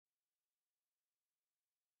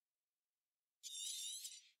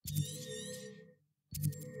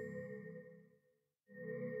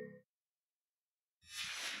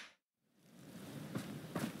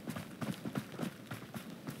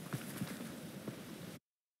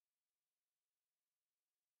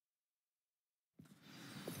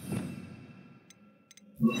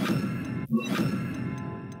I'm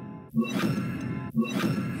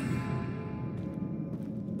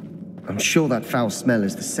sure that foul smell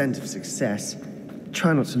is the scent of success.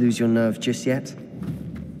 Try not to lose your nerve just yet.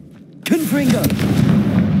 Confringo!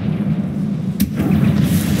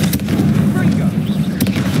 Confringo!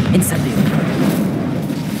 Incendio!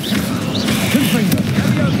 Confringo!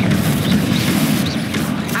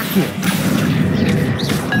 Accio!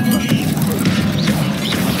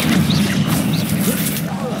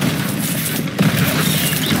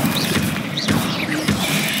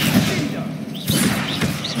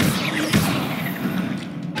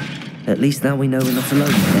 At least now we know we're not alone.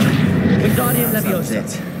 Wingardium That's Leviosa!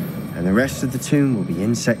 it. And the rest of the tomb will be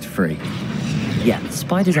insect-free. Yeah,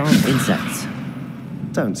 spiders aren't insects.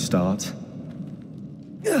 Don't start.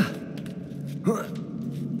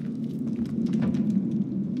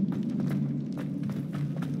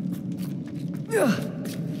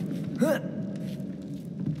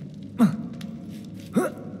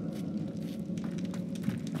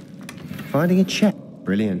 Finding a check.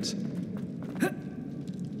 Brilliant.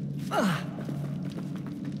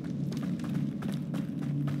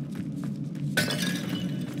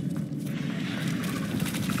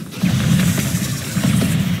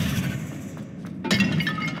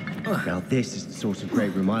 Now this is the sort of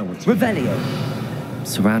great room I want to... Revelio!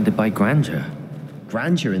 Surrounded by grandeur.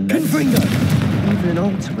 Grandeur in there. Confringo! Even an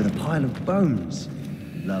altar with a pile of bones.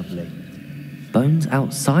 Lovely. Bones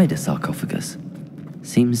outside a sarcophagus.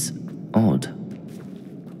 Seems odd.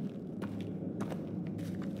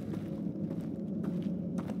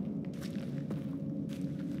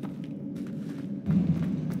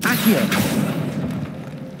 Accio!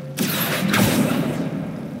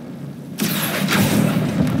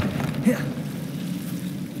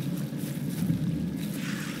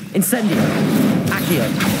 Incendio! Accio!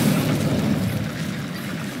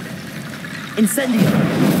 Incendio!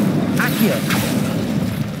 Accio!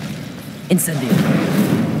 Incendio!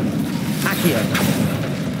 Accio!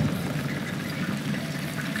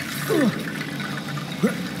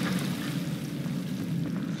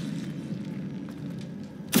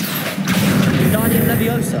 Wingardium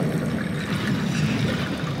Leviosa!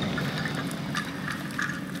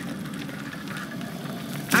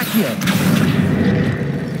 Accio!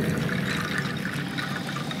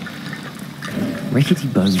 Rickety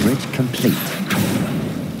bone bridge complete.